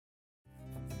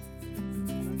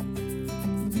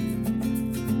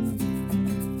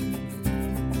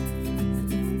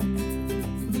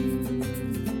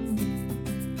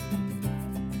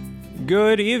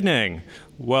Good evening.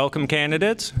 Welcome,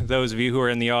 candidates, those of you who are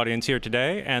in the audience here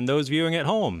today, and those viewing at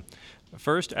home.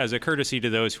 First, as a courtesy to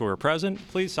those who are present,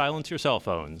 please silence your cell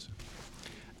phones.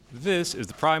 This is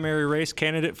the primary race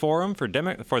candidate forum for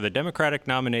the Democratic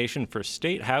nomination for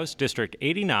State House District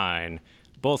 89.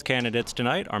 Both candidates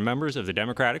tonight are members of the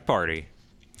Democratic Party.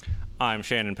 I'm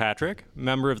Shannon Patrick,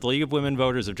 member of the League of Women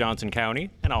Voters of Johnson County,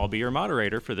 and I'll be your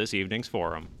moderator for this evening's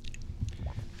forum.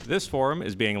 This forum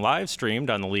is being live streamed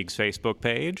on the League's Facebook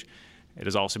page. It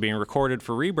is also being recorded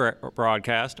for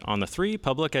rebroadcast on the 3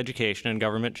 public education and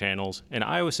government channels in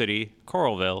Iowa City,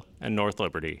 Coralville, and North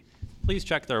Liberty. Please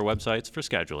check their websites for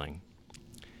scheduling.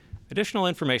 Additional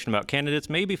information about candidates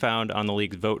may be found on the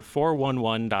League's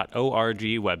vote411.org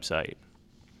website.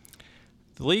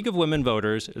 The League of Women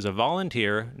Voters is a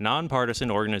volunteer, nonpartisan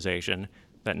organization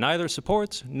that neither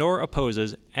supports nor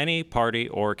opposes any party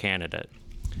or candidate.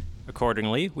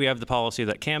 Accordingly, we have the policy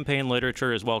that campaign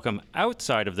literature is welcome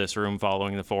outside of this room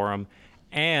following the forum,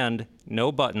 and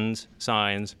no buttons,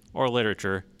 signs, or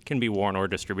literature can be worn or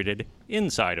distributed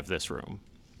inside of this room.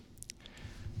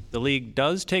 The League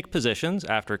does take positions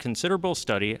after considerable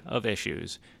study of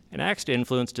issues and acts to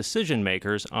influence decision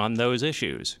makers on those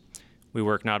issues. We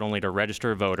work not only to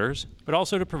register voters, but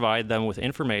also to provide them with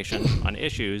information on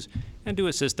issues and to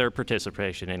assist their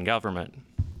participation in government.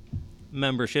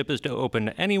 Membership is open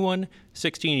to anyone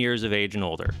 16 years of age and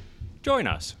older. Join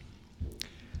us.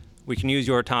 We can use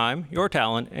your time, your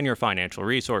talent, and your financial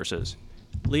resources.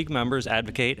 League members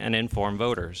advocate and inform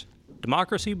voters.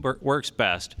 Democracy works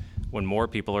best when more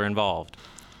people are involved.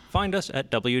 Find us at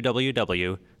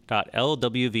www.lwvjc.org.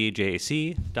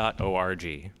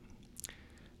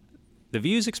 The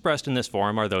views expressed in this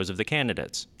forum are those of the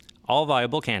candidates. All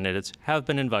viable candidates have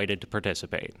been invited to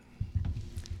participate.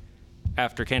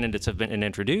 After candidates have been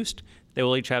introduced, they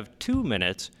will each have 2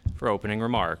 minutes for opening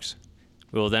remarks.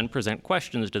 We will then present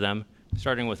questions to them,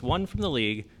 starting with one from the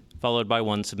League, followed by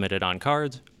one submitted on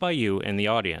cards by you in the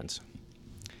audience.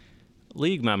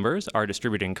 League members are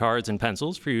distributing cards and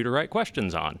pencils for you to write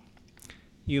questions on.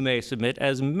 You may submit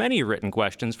as many written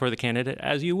questions for the candidate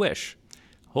as you wish.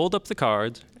 Hold up the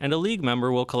cards, and a League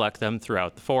member will collect them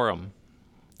throughout the forum.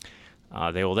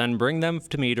 They will then bring them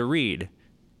to me to read.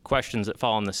 Questions that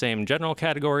fall in the same general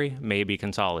category may be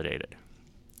consolidated.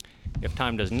 If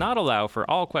time does not allow for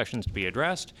all questions to be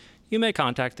addressed, you may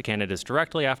contact the candidates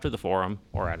directly after the forum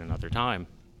or at another time.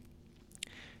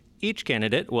 Each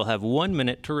candidate will have 1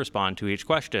 minute to respond to each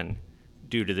question.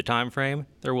 Due to the time frame,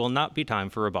 there will not be time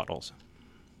for rebuttals.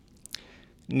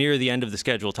 Near the end of the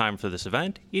scheduled time for this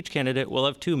event, each candidate will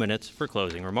have 2 minutes for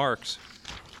closing remarks.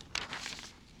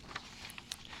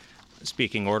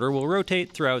 Speaking order will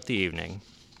rotate throughout the evening.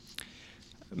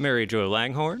 Mary Jo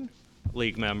Langhorn,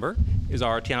 League member, is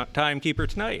our timekeeper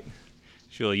tonight.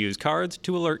 She will use cards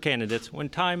to alert candidates when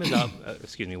time is up,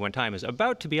 when time is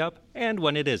about to be up and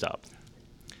when it is up.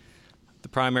 The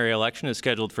primary election is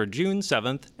scheduled for June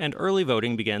 7th and early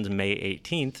voting begins May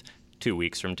 18th, 2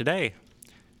 weeks from today.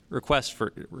 Requests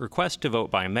to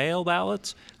vote by mail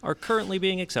ballots are currently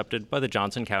being accepted by the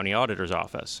Johnson County Auditor's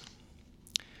Office.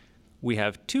 We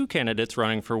have 2 candidates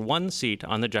running for 1 seat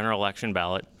on the general election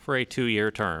ballot for a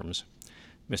 2-year terms.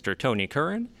 Mr. Tony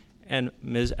Curran and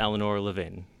Ms. Eleanor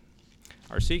Levin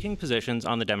are seeking positions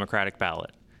on the Democratic ballot.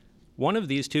 One of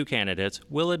these 2 candidates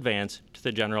will advance to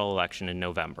the general election in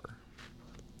November.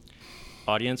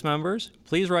 Audience members,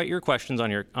 please write your questions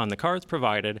on the cards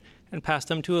provided and pass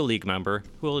them to a League member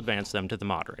who will advance them to the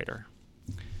moderator.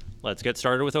 Let's get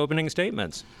started with opening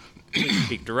statements. Please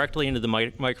speak directly into the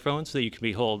microphone so that you can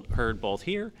be heard both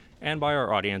here and by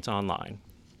our audience online.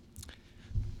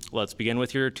 Let's begin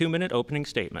with your 2-minute opening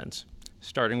statements.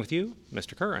 Starting with you,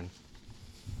 Mr. Curran.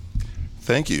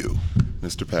 Thank you,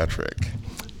 Mr. Patrick.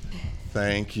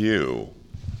 Thank you,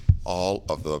 all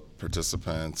of the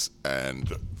participants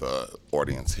and the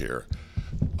audience here.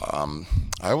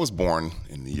 I was born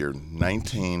in the year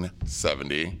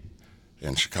 1970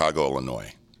 in Chicago,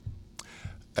 Illinois.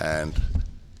 And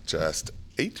just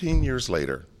 18 years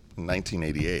later, in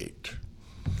 1988,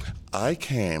 I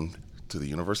came to the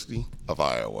University of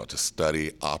Iowa to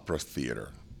study opera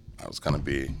theater. I was going to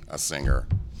be a singer.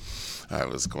 I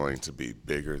was going to be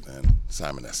bigger than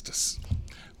Simon Estes.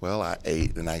 Well, I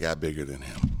ate and I got bigger than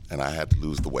him, and I had to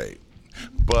lose the weight.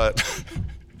 But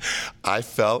I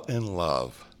fell in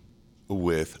love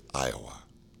with Iowa.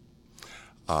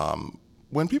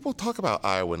 When people talk about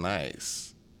Iowa nice,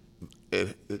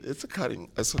 it's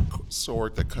a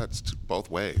sword that cuts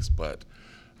both ways, but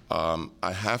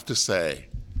I have to say,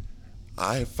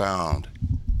 I have found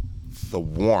the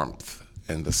warmth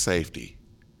and the safety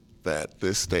that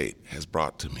this state has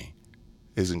brought to me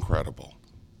is incredible.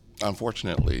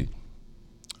 unfortunately,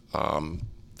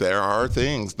 there are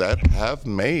things that have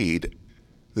made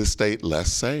the state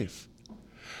less safe.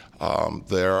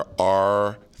 There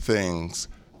are things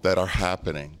that are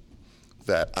happening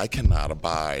that I cannot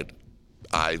abide.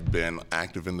 I've been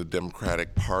active in the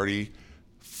Democratic Party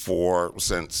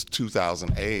since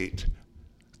 2008.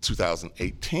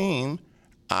 2018,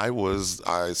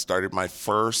 I started my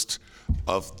first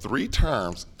of 3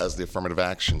 terms as the Affirmative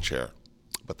Action Chair,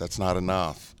 but that's not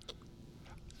enough.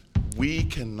 We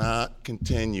cannot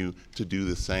continue to do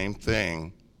the same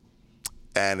thing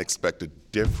and expect a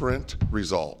different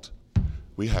result.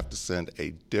 We have to send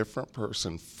a different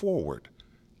person forward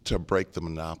to break the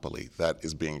monopoly that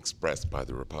is being expressed by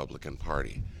the Republican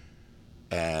Party.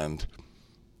 And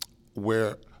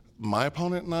where my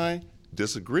opponent and I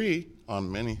disagree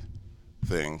on many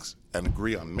things and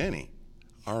agree on many,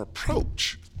 our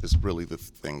approach is really the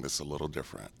thing that's a little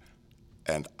different.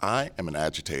 And I am an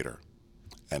agitator,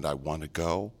 and I want to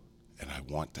go and I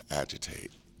want to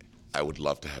agitate. I would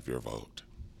love to have your vote.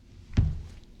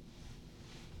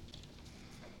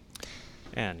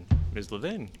 And Ms.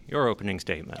 Levin, your opening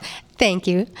statement. Thank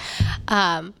you.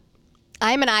 I'm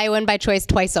an Iowan by choice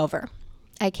twice over.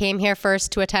 I came here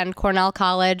first to attend Cornell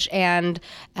College, and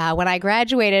when I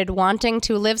graduated, wanting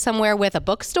to live somewhere with a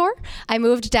bookstore, I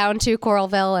moved down to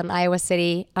Coralville in Iowa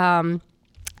City, and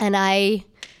I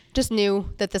just knew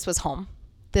that this was home.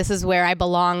 This is where I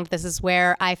belonged. This is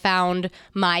where I found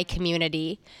my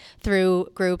community through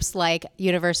groups like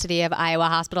University of Iowa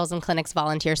Hospitals and Clinics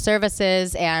Volunteer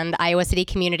Services and Iowa City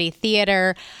Community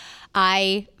Theater.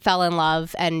 I fell in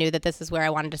love and knew that this is where I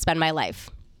wanted to spend my life.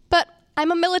 But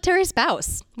I'm a military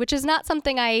spouse, which is not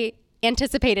something I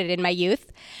anticipated in my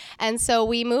youth. And so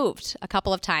we moved a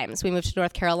couple of times. We moved to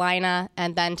North Carolina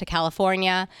and then to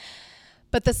California.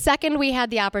 But the second we had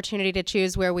the opportunity to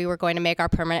choose where we were going to make our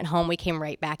permanent home, we came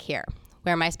right back here,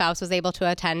 where my spouse was able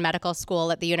to attend medical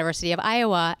school at the University of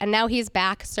Iowa, and now he's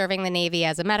back serving the Navy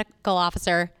as a medical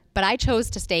officer, but I chose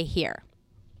to stay here.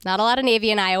 Not a lot of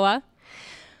Navy in Iowa,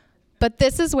 but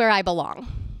this is where I belong,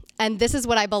 and this is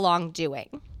what I belong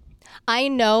doing. I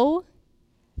know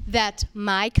that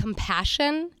my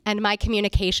compassion and my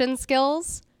communication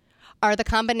skills are the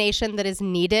combination that is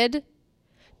needed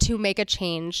to make a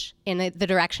change in the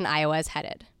direction Iowa is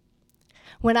headed.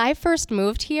 When I first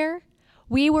moved here,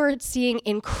 we were seeing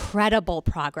incredible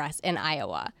progress in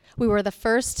Iowa. We were the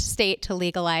first state to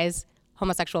legalize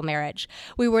homosexual marriage.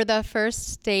 We were the first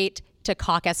state to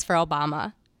caucus for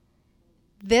Obama.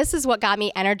 This is what got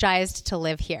me energized to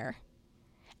live here.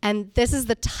 And this is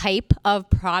the type of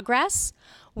progress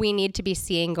we need to be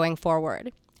seeing going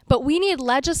forward. But we need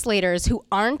legislators who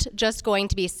aren't just going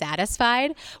to be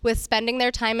satisfied with spending their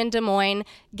time in Des Moines,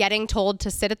 getting told to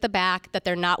sit at the back, that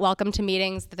they're not welcome to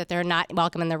meetings, that they're not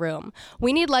welcome in the room.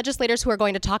 We need legislators who are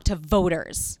going to talk to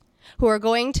voters, who are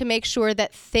going to make sure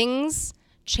that things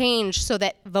change so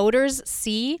that voters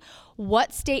see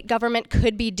what state government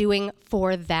could be doing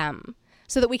for them,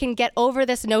 so that we can get over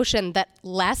this notion that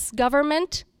less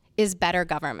government is better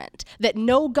government, that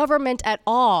no government at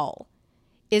all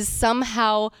is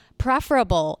somehow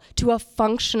preferable to a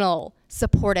functional,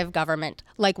 supportive government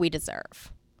like we deserve.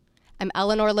 I'm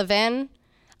Eleanor Levin.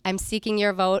 I'm seeking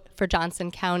your vote for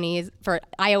for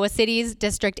Iowa City's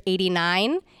District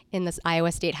 89 in this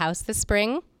Iowa State House this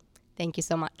spring. Thank you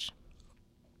so much.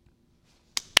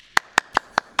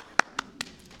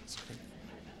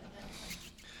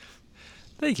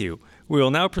 Thank you. We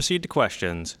will now proceed to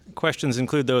questions. Questions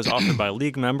include those offered by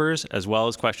league members as well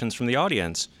as questions from the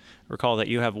audience. Recall that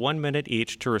you have 1 minute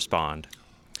each to respond.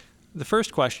 The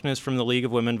first question is from the League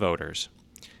of Women Voters.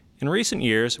 In recent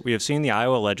years, we have seen the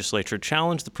Iowa legislature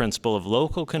challenge the principle of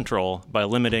local control by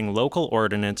limiting local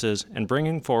ordinances and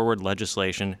bringing forward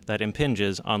legislation that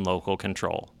impinges on local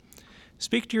control.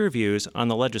 Speak to your views on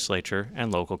the legislature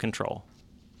and local control.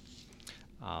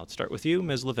 Let's start with you,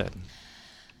 Ms. Levin.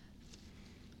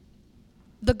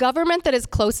 The government that is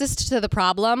closest to the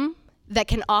problem that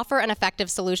can offer an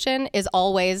effective solution is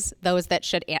always those that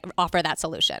should offer that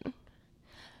solution.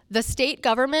 The state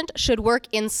government should work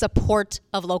in support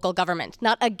of local government,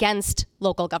 not against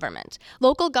local government.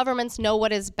 Local governments know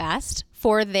what is best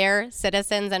for their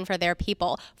citizens and for their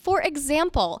people. For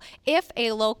example, if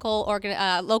a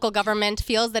local government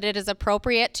feels that it is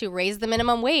appropriate to raise the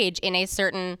minimum wage in a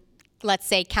certain, let's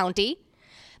say, county,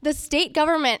 the state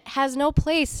government has no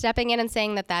place stepping in and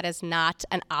saying that that is not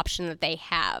an option that they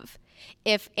have.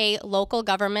 If a local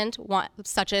government,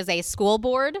 such as a school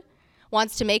board,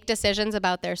 wants to make decisions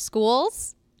about their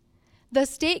schools, the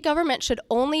state government should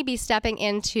only be stepping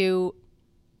in to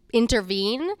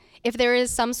intervene if there is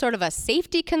some sort of a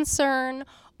safety concern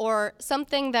or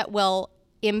something that will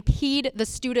impede the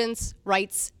students'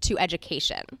 rights to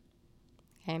education.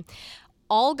 Okay?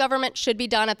 All government should be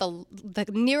done at the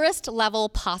nearest level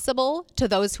possible to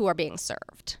those who are being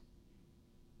served.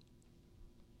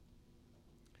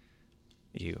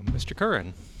 You, Mr.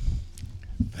 Curran.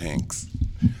 Thanks.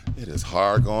 It is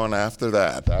hard going after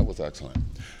that. That was excellent.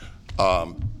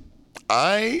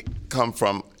 I come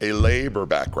from a labor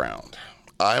background.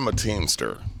 I'm a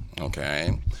Teamster,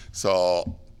 okay?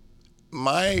 So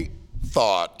my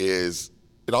thought is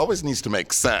it always needs to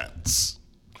make sense.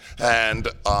 And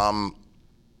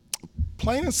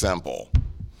plain and simple,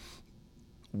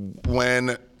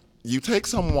 when you take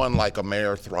someone like a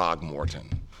Mayor Throgmorton,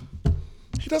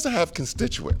 he doesn't have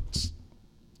constituents.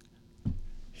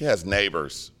 He has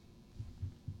neighbors.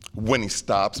 When he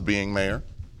stops being mayor,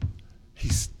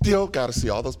 he's still got to see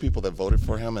all those people that voted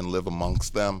for him and live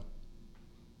amongst them.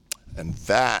 And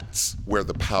that's where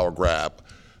the power grab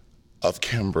of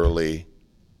Kimberly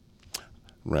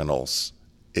Reynolds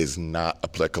is not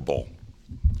applicable.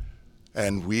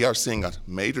 And we are seeing a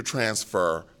major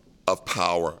transfer of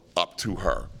power up to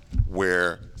her,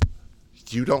 where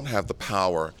you don't have the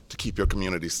power to keep your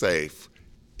community safe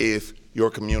if your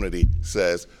community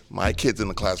says, my kids in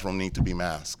the classroom need to be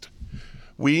masked.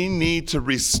 We need to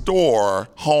restore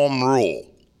home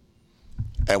rule.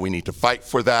 And we need to fight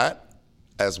for that,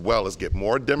 as well as get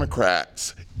more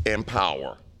Democrats in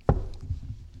power.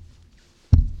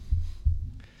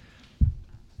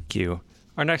 Thank you.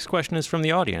 Our next question is from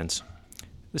the audience.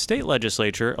 The state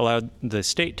legislature allowed the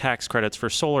state tax credits for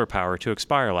solar power to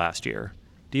expire last year.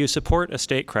 Do you support a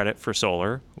state credit for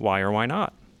solar? Why or why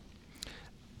not?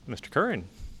 Mr. Curran.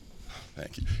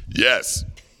 Thank you. Yes.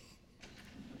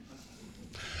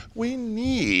 We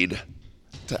need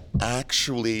to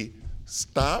actually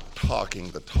stop talking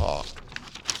the talk,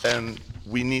 and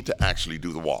we need to actually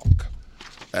do the walk.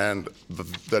 And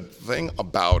the thing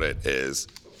about it is,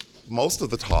 most of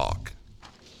the talk,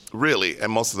 really,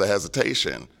 and most of the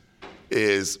hesitation,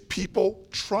 is people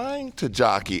trying to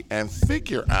jockey and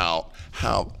figure out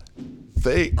how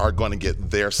they are going to get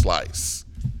their slice,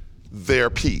 their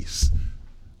piece.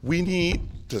 We need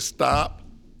to stop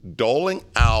doling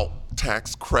out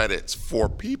tax credits for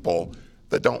people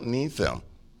that don't need them.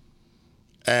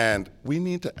 And we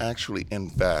need to actually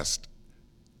invest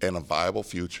in a viable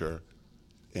future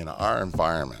in our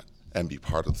environment and be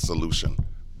part of the solution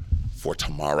for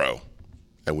tomorrow.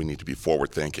 And we need to be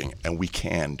forward thinking, and we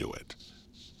can do it.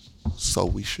 So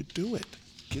we should do it.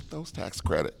 Get those tax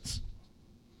credits.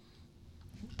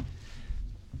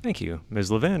 Thank you.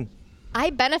 Ms. Levin. I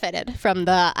benefited from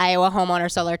the Iowa homeowner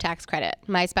solar tax credit.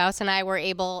 My spouse and I were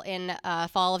able in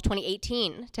fall of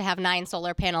 2018 to have 9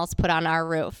 solar panels put on our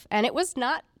roof, and it was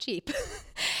not cheap.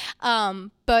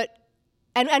 But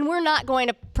we're not going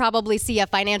to probably see a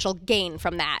financial gain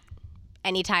from that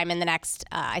anytime in the next,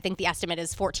 I think the estimate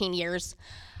is 14 years.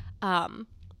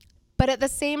 But at the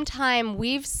same time,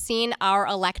 we've seen our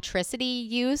electricity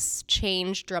use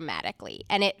change dramatically,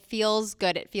 and it feels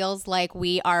good. It feels like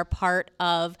we are part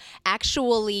of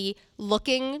actually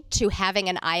looking to having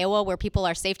an Iowa where people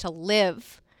are safe to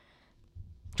live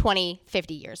 20,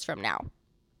 50 years from now.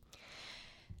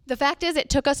 The fact is, it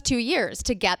took us 2 years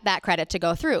to get that credit to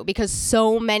go through because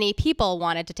so many people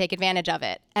wanted to take advantage of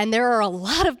it. And there are a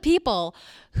lot of people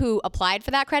who applied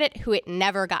for that credit who it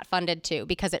never got funded to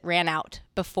because it ran out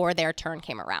before their turn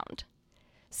came around.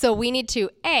 So we need to,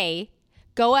 A,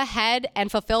 go ahead and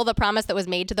fulfill the promise that was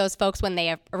made to those folks when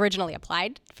they originally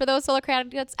applied for those solar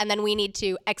credits. And then we need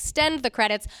to extend the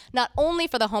credits not only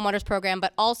for the homeowners program,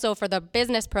 but also for the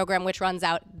business program, which runs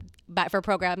out for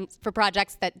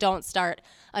projects that don't start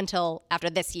until after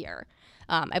this year.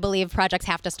 I believe projects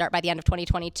have to start by the end of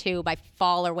 2022, by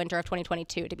fall or winter of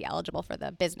 2022 to be eligible for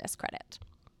the business credit.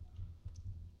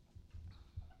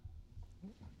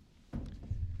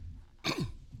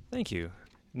 Thank you.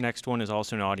 Next one is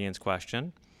also an audience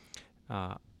question.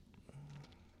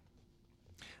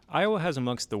 Iowa has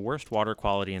amongst the worst water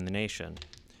quality in the nation.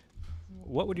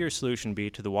 What would your solution be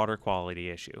to the water quality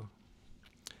issue?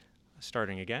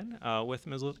 Starting again with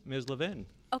Ms. Levin.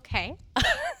 Okay.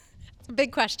 It's a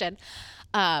big question.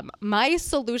 My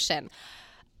solution,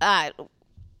 if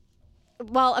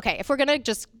we're going to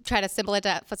just try to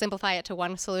simplify it to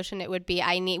one solution, it would be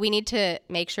we need to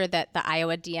make sure that the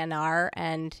Iowa DNR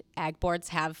and ag boards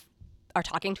are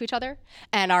talking to each other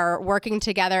and are working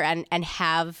together and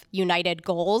have united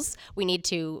goals. We need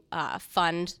to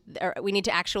we need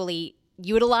to actually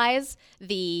utilize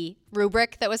the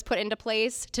rubric that was put into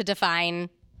place to define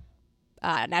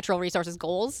natural resources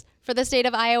goals for the state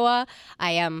of Iowa.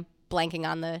 I am blanking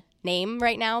on the name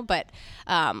right now, but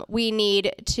we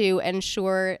need to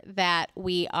ensure that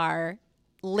we are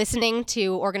listening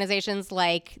to organizations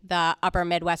like the Upper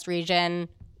Midwest Region,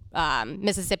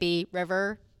 Mississippi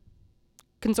River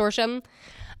Consortium,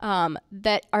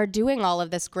 that are doing all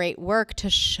of this great work to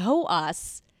show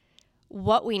us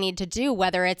what we need to do,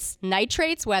 whether it's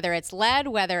nitrates, whether it's lead,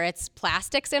 whether it's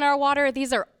plastics in our water.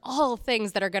 These are all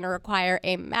things that are going to require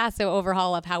a massive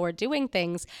overhaul of how we're doing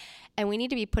things. And we need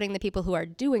to be putting the people who are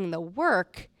doing the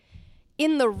work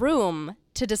in the room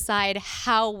to decide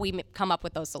how we come up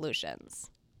with those solutions,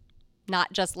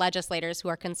 not just legislators who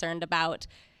are concerned about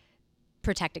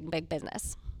protecting big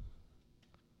business.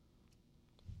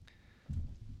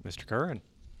 Mr. Curran.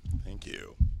 Thank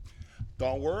you.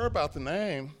 Don't worry about the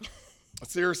name.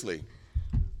 Seriously.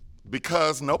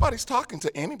 Because nobody's talking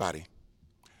to anybody.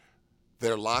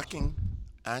 They're locking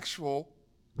actual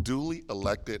duly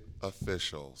elected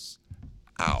officials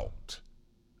out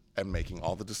and making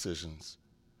all the decisions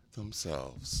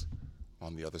themselves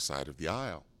on the other side of the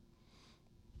aisle,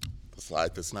 the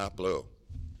side that's not blue.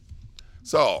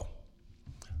 So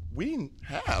we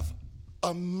have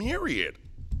a myriad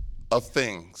of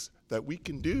things that we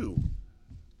can do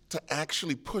to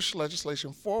actually push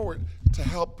legislation forward to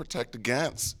help protect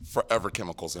against forever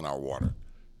chemicals in our water,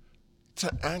 to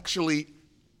actually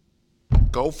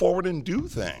go forward and do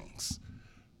things.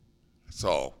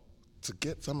 So to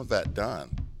get some of that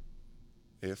done,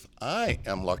 if I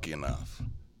am lucky enough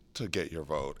to get your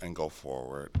vote and go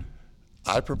forward,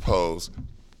 I propose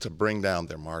to bring down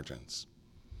their margins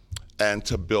and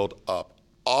to build up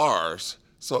ours.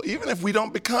 So even if we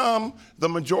don't become the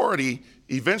majority,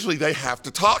 eventually they have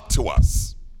to talk to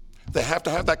us. They have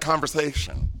to have that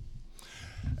conversation.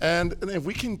 And if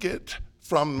we can get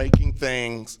from making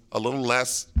things a little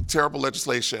less terrible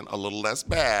legislation, a little less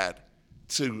bad,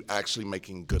 to actually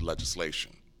making good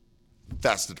legislation,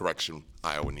 that's the direction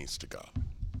Iowa needs to go.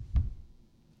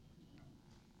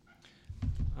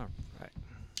 All right.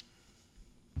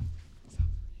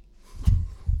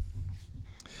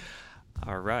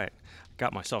 All right.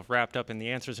 Got myself wrapped up in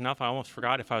the answers enough, I almost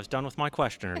forgot if I was done with my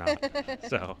question or not.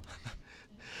 So,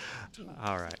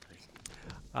 all right.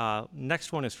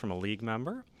 Next one is from a league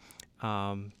member.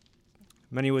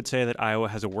 Many would say that Iowa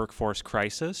has a workforce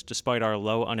crisis. Despite our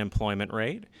low unemployment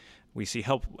rate, we see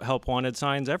help wanted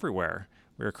signs everywhere.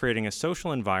 We are creating a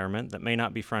social environment that may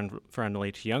not be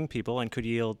friendly to young people and could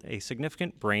yield a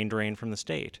significant brain drain from the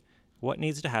state. What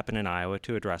needs to happen in Iowa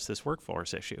to address this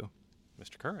workforce issue?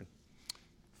 Mr. Curran.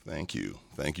 Thank you.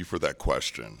 Thank you for that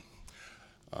question.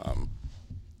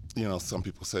 Some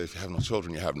people say if you have no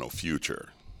children, you have no future.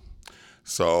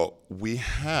 So we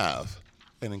have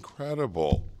an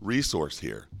incredible resource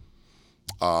here,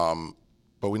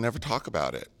 but we never talk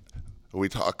about it. We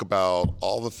talk about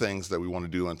all the things that we want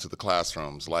to do into the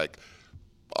classrooms, like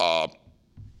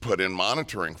put in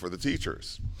monitoring for the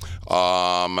teachers. We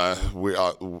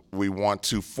want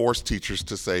to force teachers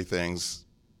to say things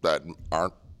that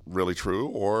aren't really true,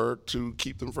 or to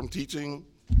keep them from teaching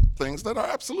things that are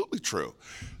absolutely true.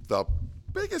 The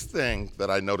biggest thing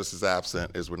that I notice is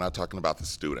absent is we're not talking about the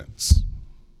students.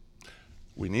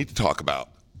 We need to talk about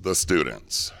the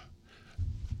students.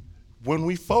 When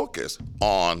we focus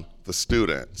on the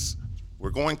students, we're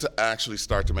going to actually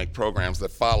start to make programs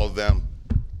that follow them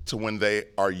to when they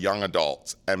are young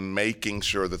adults, and making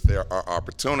sure that there are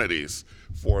opportunities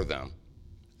for them,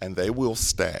 and they will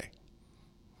stay.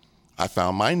 I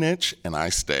found my niche and I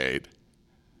stayed,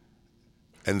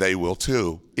 and they will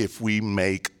too if we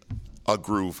make a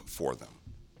groove for them.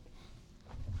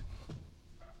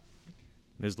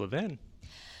 Ms. Levin.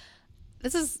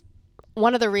 This is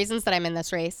one of the reasons that I'm in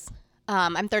this race.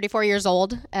 I'm 34 years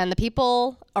old, and the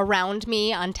people around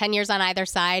me on 10 years on either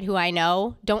side who I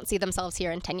know don't see themselves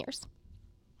here in 10 years.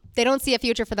 They don't see a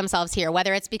future for themselves here,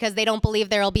 whether it's because they don't believe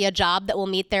there will be a job that will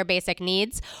meet their basic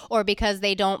needs, or because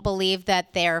they don't believe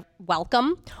that they're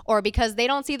welcome, or because they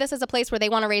don't see this as a place where they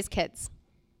want to raise kids.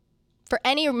 For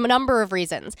any number of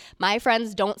reasons, my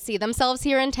friends don't see themselves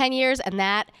here in 10 years, and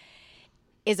that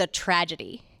is a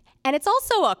tragedy. And it's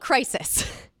also a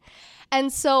crisis.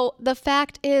 And so the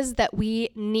fact is that we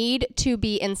need to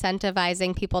be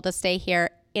incentivizing people to stay here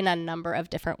in a number of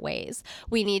different ways.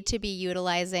 We need to be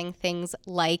utilizing things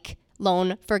like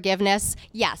loan forgiveness.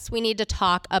 Yes, we need to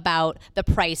talk about the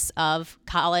price of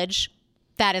college.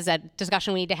 That is a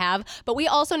discussion we need to have. But we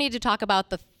also need to talk about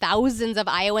the thousands of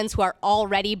Iowans who are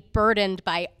already burdened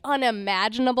by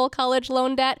unimaginable college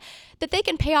loan debt that they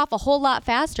can pay off a whole lot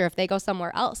faster if they go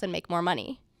somewhere else and make more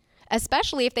money,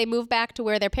 especially if they move back to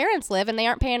where their parents live and they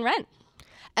aren't paying rent,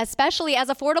 especially as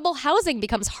affordable housing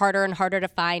becomes harder and harder to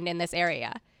find in this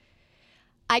area.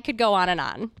 I could go on and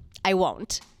on. I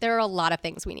won't. There are a lot of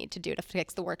things we need to do to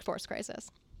fix the workforce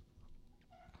crisis.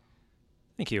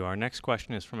 Thank you. Our next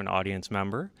question is from an audience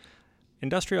member.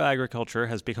 Industrial agriculture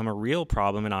has become a real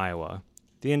problem in Iowa.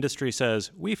 The industry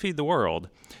says, we feed the world,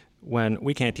 when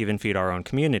we can't even feed our own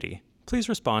community. Please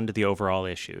respond to the overall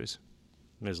issues.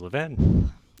 Ms.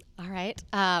 Levin. All right.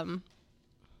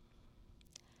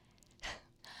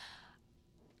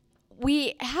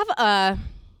 We have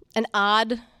an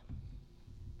odd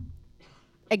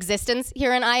existence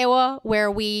here in Iowa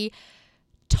where we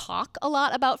talk a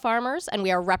lot about farmers and we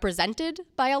are represented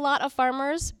by a lot of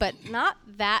farmers, but not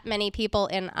that many people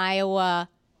in Iowa,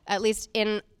 at least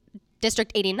in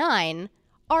District 89,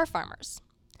 are farmers.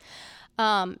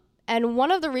 And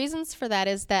one of the reasons for that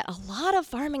is that a lot of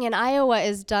farming in Iowa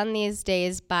is done these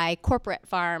days by corporate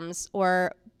farms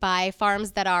or by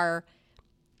farms that are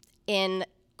in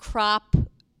crop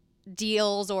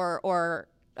deals or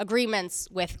agreements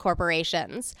with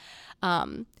corporations.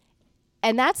 And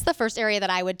that's the first area that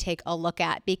I would take a look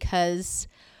at, because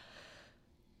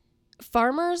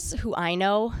farmers who I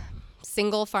know,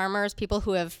 single farmers, people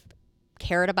who have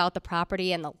cared about the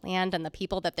property and the land and the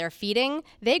people that they're feeding,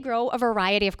 they grow a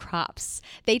variety of crops.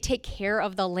 They take care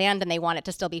of the land and they want it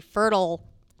to still be fertile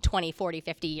 20, 40,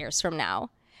 50 years from now.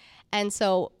 And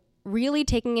so really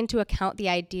taking into account the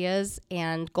ideas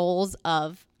and goals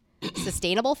of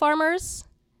sustainable farmers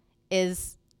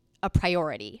is a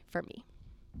priority for me.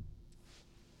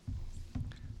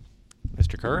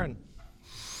 Mr. Curran.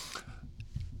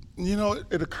 You know,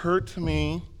 it occurred to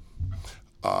me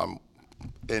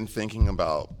in thinking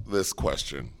about this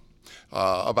question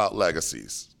about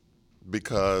legacies,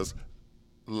 because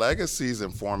legacies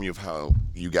inform you of how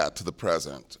you got to the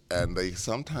present, and they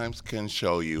sometimes can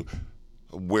show you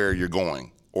where you're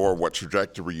going or what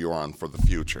trajectory you're on for the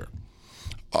future.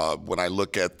 When I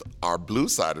look at our blue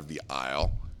side of the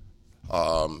aisle,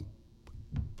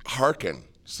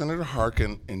 Senator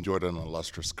Harkin enjoyed an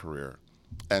illustrious career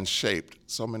and shaped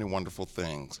so many wonderful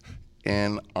things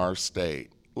in our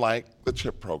state, like the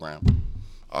CHIP program.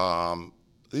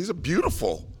 These are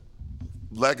beautiful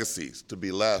legacies to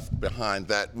be left behind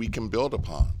that we can build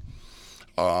upon.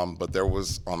 But there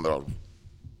was, on the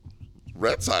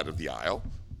red side of the aisle,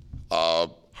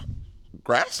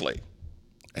 Grassley,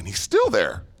 and he's still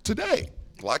there today.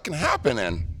 A lot can happen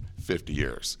in 50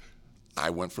 years. I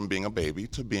went from being a baby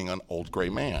to being an old gray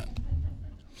man.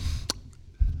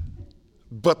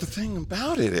 But the thing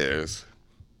about it is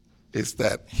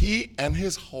that he and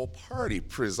his whole party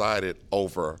presided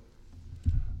over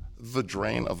the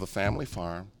drain of the family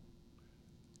farm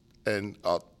and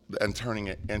turning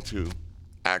it into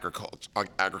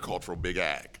agricultural big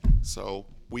ag. So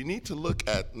we need to look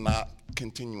at not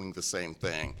continuing the same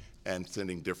thing and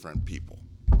sending different people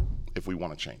if we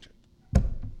want to change it.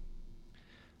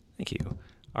 Thank you.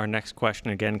 Our next question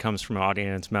again comes from an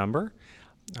audience member.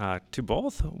 To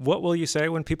both, what will you say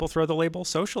when people throw the label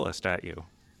socialist at you?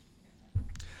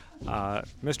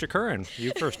 Mr. Curran,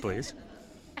 you first, please.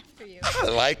 After you. I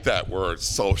like that word,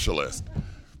 socialist.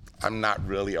 I'm not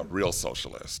really a real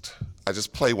socialist. I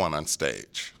just play one on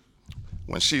stage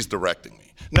when she's directing me.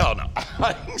 No,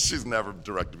 she's never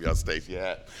directed me on stage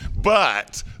yet.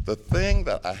 But the thing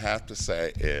that I have to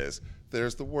say is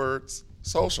there's the words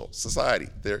social, society.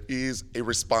 There is a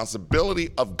responsibility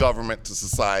of government to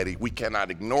society. We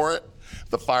cannot ignore it.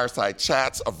 The fireside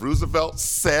chats of Roosevelt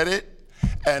said it,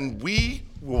 and we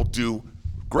will do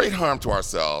great harm to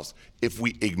ourselves if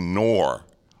we ignore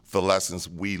the lessons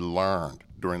we learned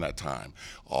during that time.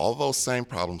 All those same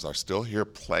problems are still here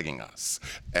plaguing us,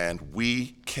 and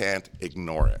we can't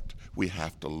ignore it. We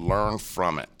have to learn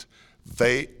from it.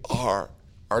 They are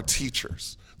our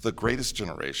teachers, the greatest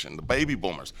generation, the baby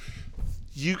boomers.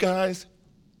 You guys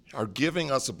are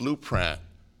giving us a blueprint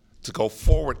to go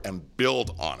forward and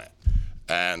build on it.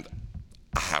 And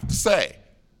I have to say,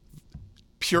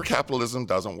 pure capitalism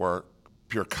doesn't work,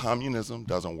 pure communism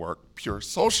doesn't work, pure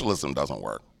socialism doesn't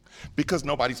work, because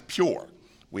nobody's pure.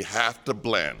 We have to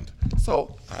blend.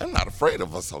 So I'm not afraid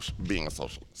of being a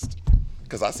socialist,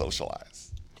 because I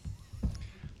socialize.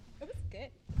 That was good.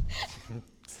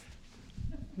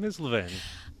 Ms. Levin.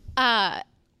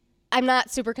 I'm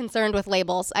not super concerned with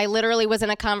labels. I literally was in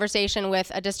a conversation with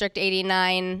a District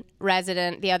 89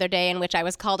 resident the other day in which I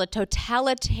was called a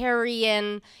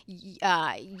totalitarian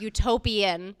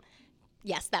utopian.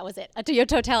 Yes, that was it. A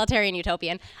totalitarian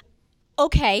utopian.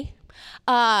 Okay.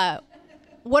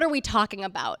 What are we talking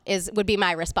about would be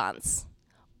my response.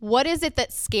 What is it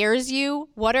that scares you?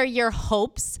 What are your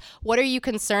hopes? What are you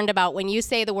concerned about when you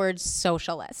say the word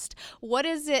socialist? What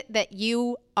is it that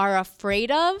you are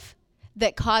afraid of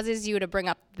that causes you to bring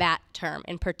up that term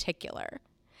in particular?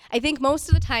 I think most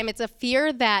of the time it's a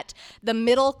fear that the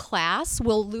middle class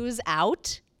will lose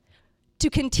out to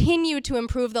continue to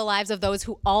improve the lives of those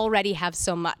who already have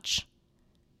so much.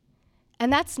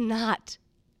 And that's not,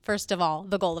 first of all,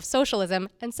 the goal of socialism,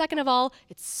 and second of all,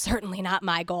 it's certainly not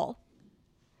my goal.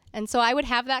 And so I would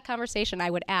have that conversation. I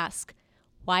would ask,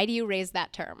 why do you raise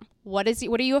that term? What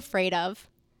are you afraid of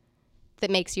that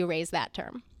makes you raise that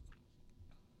term?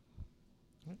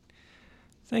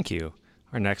 Thank you.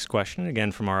 Our next question,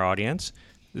 again from our audience.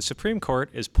 The Supreme Court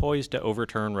is poised to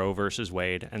overturn Roe v.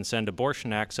 Wade and send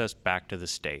abortion access back to the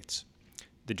states.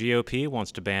 The GOP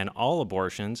wants to ban all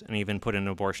abortions and even put an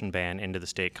abortion ban into the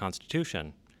state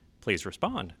constitution. Please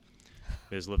respond.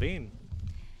 Ms. Levine.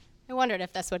 I wondered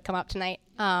if this would come up tonight.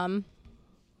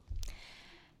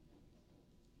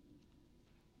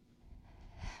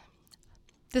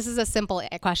 This is a simple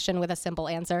question with a simple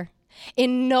answer.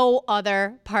 In no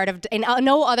other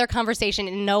conversation,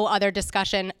 in no other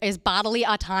discussion is bodily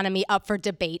autonomy up for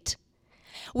debate.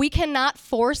 We cannot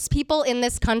force people in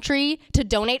this country to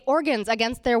donate organs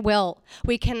against their will.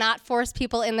 We cannot force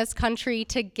people in this country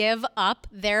to give up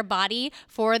their body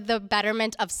for the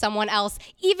betterment of someone else,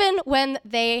 even when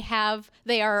they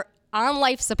are on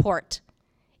life support.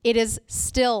 It is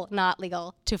still not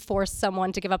legal to force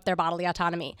someone to give up their bodily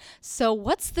autonomy. So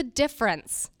what's the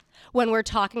difference when we're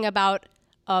talking about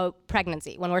a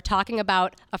pregnancy, when we're talking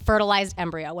about a fertilized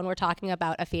embryo, when we're talking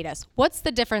about a fetus? What's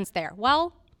the difference there?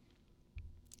 Well,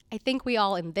 I think we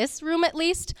all in this room at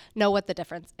least know what the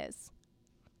difference is.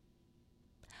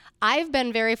 I've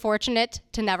been very fortunate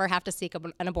to never have to seek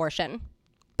an abortion,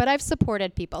 but I've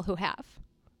supported people who have.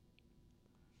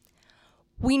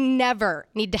 We never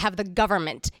need to have the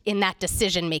government in that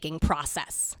decision-making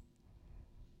process.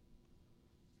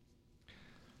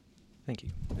 Thank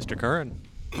you. Mr. Curran.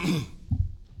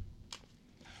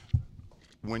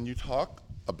 When you talk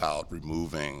about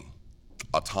removing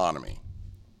autonomy,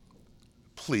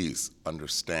 please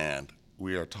understand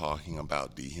we are talking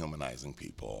about dehumanizing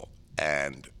people,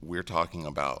 and we're talking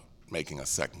about making a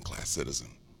second-class citizen.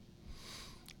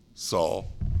 So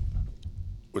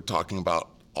we're talking about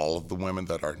all of the women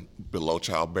that are below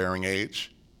childbearing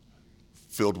age,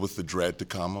 filled with the dread to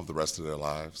come of the rest of their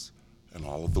lives, and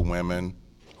all of the women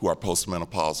who are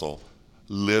postmenopausal,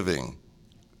 living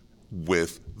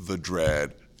with the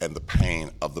dread and the pain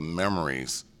of the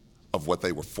memories of what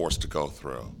they were forced to go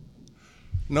through.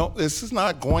 No, this is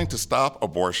not going to stop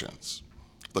abortions.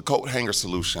 The coat hanger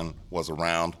solution was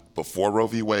around before Roe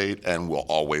v. Wade and will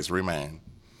always remain.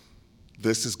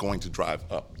 This is going to drive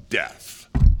up death.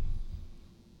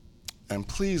 And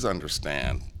please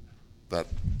understand that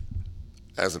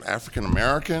as an African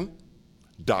American,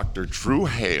 Dr. Drew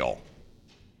Hale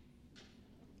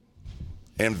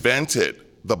invented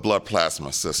the blood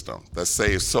plasma system that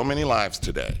saves so many lives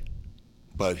today,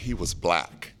 but he was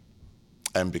black.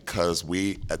 And because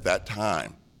we, at that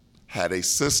time, had a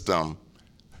system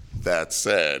that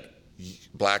said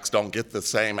blacks don't get the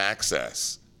same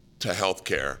access to health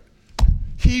care,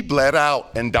 he bled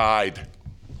out and died.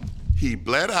 He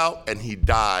bled out and he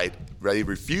died. They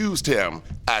refused him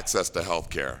access to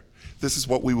health care. This is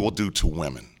what we will do to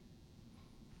women.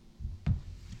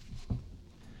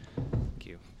 Thank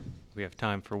you. We have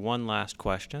time for one last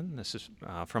question. This is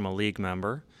from a league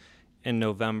member. In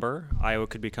November, Iowa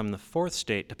could become the fourth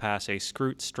state to pass a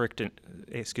strict scrutiny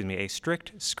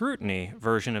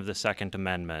version of the Second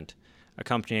Amendment,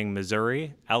 accompanying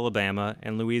Missouri, Alabama,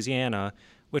 and Louisiana,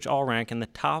 which all rank in the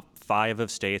top 5 of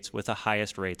states with the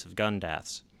highest rates of gun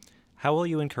deaths. How will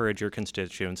you encourage your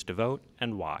constituents to vote,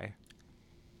 and why?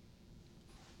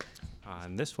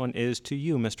 And this one is to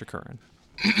you, Mr. Curran.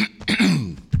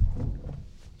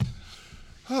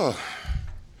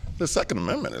 The Second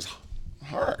Amendment is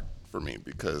hard for me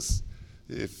because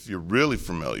if you're really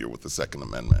familiar with the Second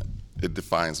Amendment, it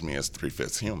defines me as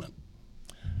 3/5 human.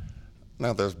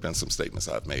 Now, there's been some statements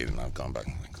I've made, and I've gone back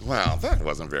and think, wow, that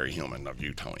wasn't very human of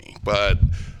you, Tony. But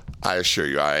I assure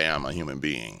you, I am a human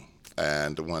being.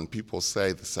 And when people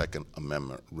say the Second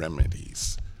Amendment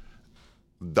remedies,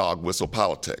 dog whistle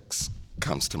politics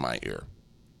comes to my ear.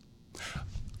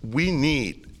 We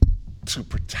need to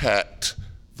protect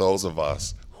those of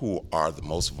us who are the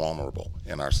most vulnerable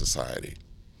in our society.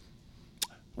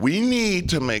 We need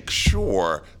to make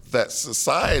sure that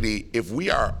society, if we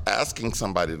are asking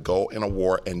somebody to go in a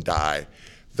war and die,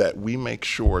 that we make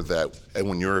sure that, and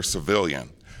when you're a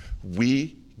civilian,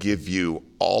 we give you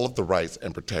all of the rights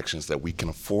and protections that we can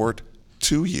afford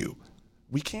to you.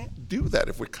 We can't do that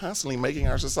if we're constantly making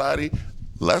our society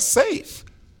less safe.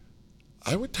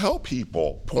 I would tell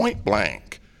people point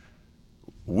blank,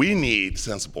 we need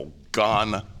sensible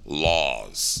gun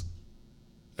laws,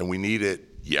 and we need it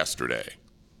yesterday.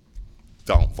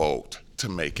 Don't vote to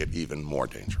make it even more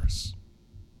dangerous.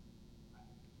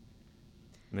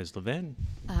 Ms. Levin.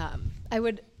 I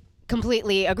would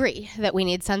completely agree that we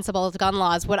need sensible gun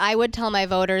laws. What I would tell my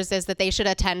voters is that they should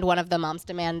attend one of the Moms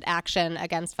Demand Action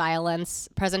Against Violence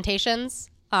presentations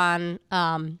on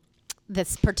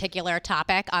this particular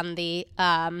topic, on the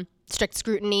strict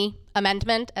scrutiny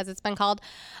amendment, as it's been called.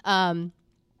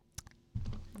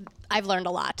 I've learned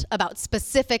a lot about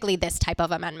specifically this type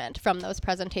of amendment from those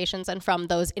presentations and from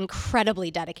those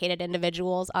incredibly dedicated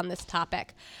individuals on this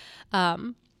topic.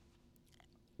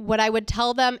 What I would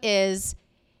tell them is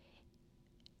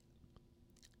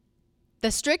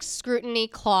the strict scrutiny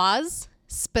clause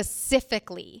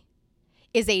specifically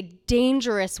is a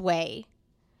dangerous way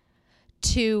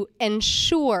to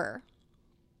ensure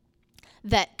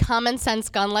that common sense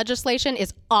gun legislation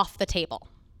is off the table.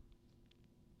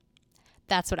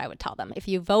 That's what I would tell them. If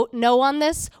you vote no on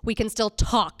this, we can still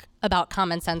talk about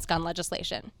common sense gun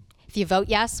legislation. If you vote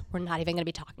yes, we're not even going to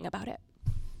be talking about it.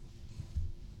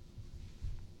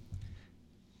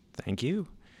 Thank you.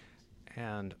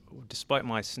 And despite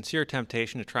my sincere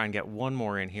temptation to try and get one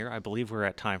more in here, I believe we're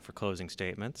at time for closing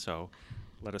statements, so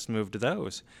let us move to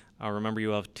those. Remember, you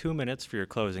have 2 minutes for your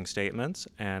closing statements,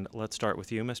 and let's start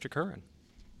with you, Mr. Curran.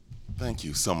 Thank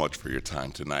you so much for your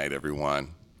time tonight, everyone.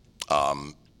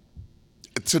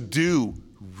 To do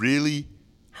really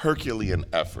Herculean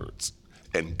efforts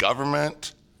in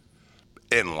government,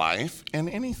 in life, in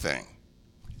anything,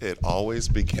 it always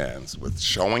begins with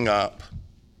showing up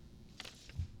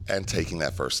and taking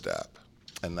that first step.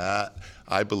 And that,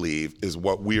 I believe, is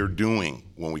what we are doing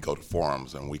when we go to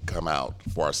forums and we come out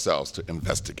for ourselves to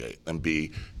investigate and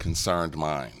be concerned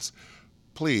minds.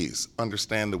 Please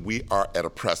understand that we are at a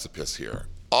precipice here.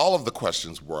 All of the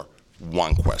questions were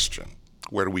one question.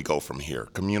 Where do we go from here?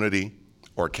 Community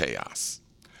or chaos?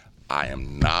 I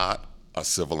am not a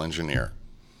civil engineer,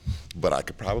 but I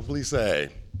could probably say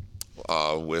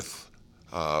with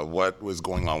what was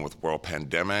going on with world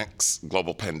pandemics,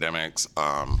 global pandemics,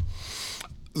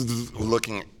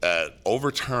 looking at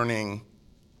overturning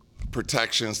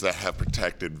protections that have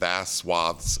protected vast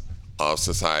swaths of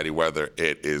society, whether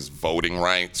it is voting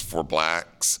rights for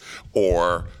blacks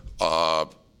or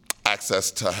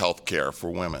access to health care for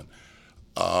women.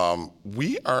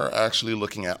 We are actually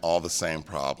looking at all the same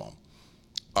problem.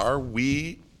 Are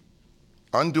we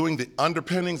undoing the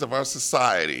underpinnings of our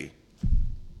society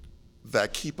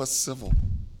that keep us civil?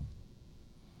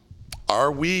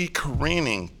 Are we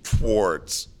careening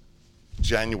towards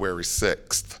January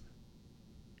 6th,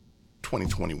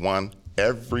 2021,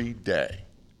 every day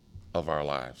of our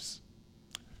lives?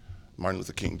 Martin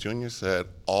Luther King Jr. said,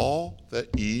 all that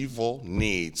evil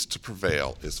needs to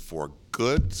prevail is for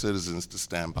good citizens to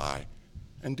stand by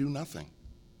and do nothing.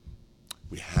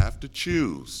 We have to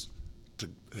choose to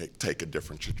take a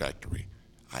different trajectory.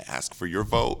 I ask for your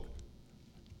vote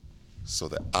so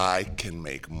that I can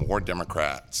make more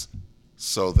Democrats,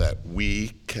 so that we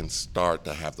can start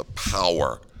to have the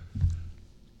power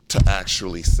to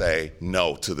actually say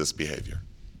no to this behavior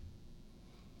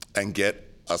and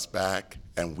get us back,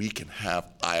 and we can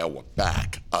have Iowa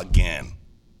back again.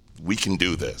 We can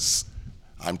do this.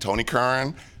 I'm Tony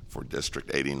Curran for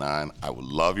District 89. I would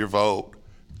love your vote.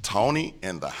 Tony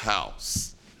in the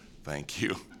house. Thank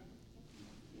you.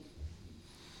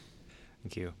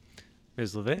 Thank you.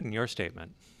 Ms. Levin, your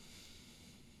statement.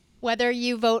 Whether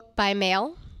you vote by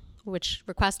mail, which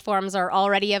request forms are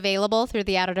already available through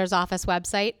the Auditor's Office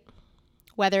website,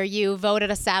 whether you vote at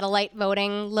a satellite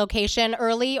voting location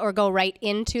early or go right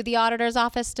into the Auditor's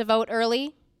Office to vote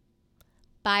early.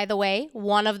 By the way,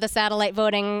 one of the satellite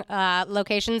voting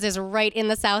locations is right in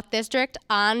the South District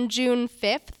on June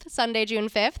 5th, Sunday, June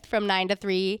 5th, from 9 to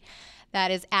 3.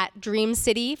 That is at Dream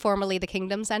City, formerly the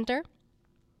Kingdom Center.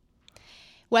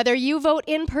 Whether you vote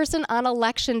in person on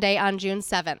Election Day on June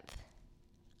 7th,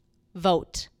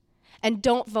 vote. And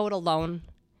don't vote alone.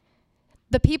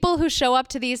 The people who show up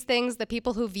to these things, the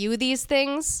people who view these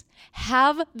things,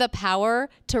 have the power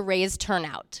to raise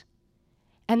turnout.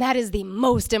 And that is the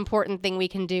most important thing we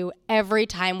can do every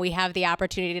time we have the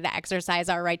opportunity to exercise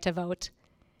our right to vote.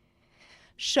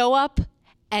 Show up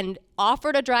and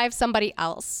offer to drive somebody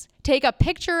else. Take a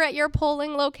picture at your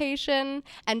polling location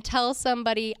and tell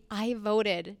somebody, I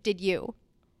voted, did you?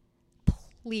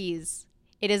 Please,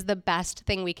 it is the best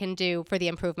thing we can do for the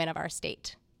improvement of our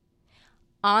state.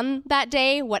 On that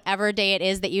day, whatever day it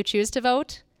is that you choose to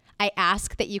vote, I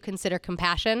ask that you consider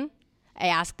compassion. I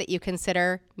ask that you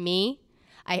consider me.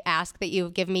 I ask that you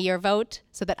give me your vote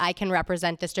so that I can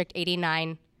represent District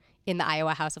 89 in the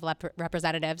Iowa House of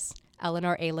Representatives.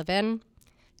 Eleanor A. Levin,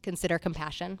 consider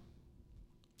compassion.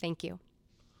 Thank you.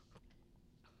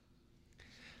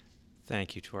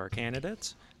 Thank you to our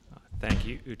candidates. Thank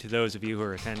you to those of you who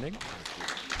are attending.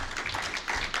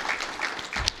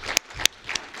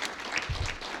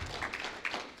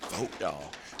 Vote,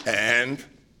 y'all. And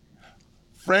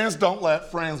friends don't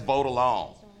let friends vote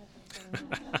alone.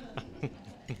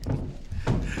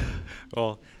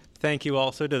 Well, thank you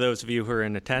also to those of you who are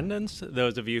in attendance,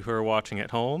 those of you who are watching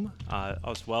at home,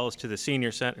 as well as to the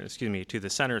to the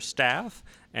center staff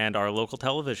and our local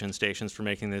television stations for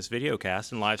making this video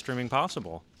cast and live streaming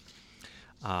possible.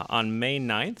 On May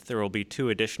 9th, there will be 2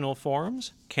 additional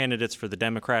forums, candidates for the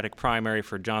Democratic primary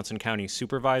for Johnson County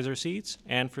supervisor seats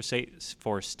and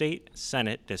for State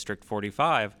Senate District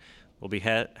 45 will be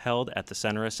held at the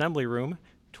Center Assembly Room,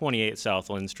 28 South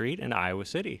Lynn Street in Iowa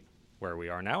City, where we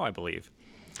are now, I believe.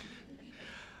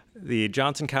 The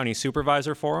Johnson County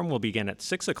Supervisor Forum will begin at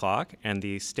 6 o'clock, and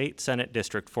the State Senate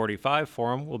District 45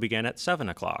 Forum will begin at 7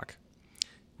 o'clock.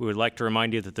 We would like to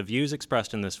remind you that the views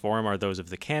expressed in this forum are those of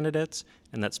the candidates,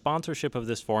 and that sponsorship of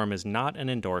this forum is not an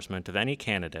endorsement of any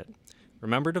candidate.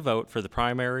 Remember to vote for the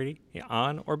primary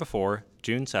on or before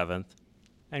June 7th,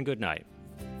 and good night.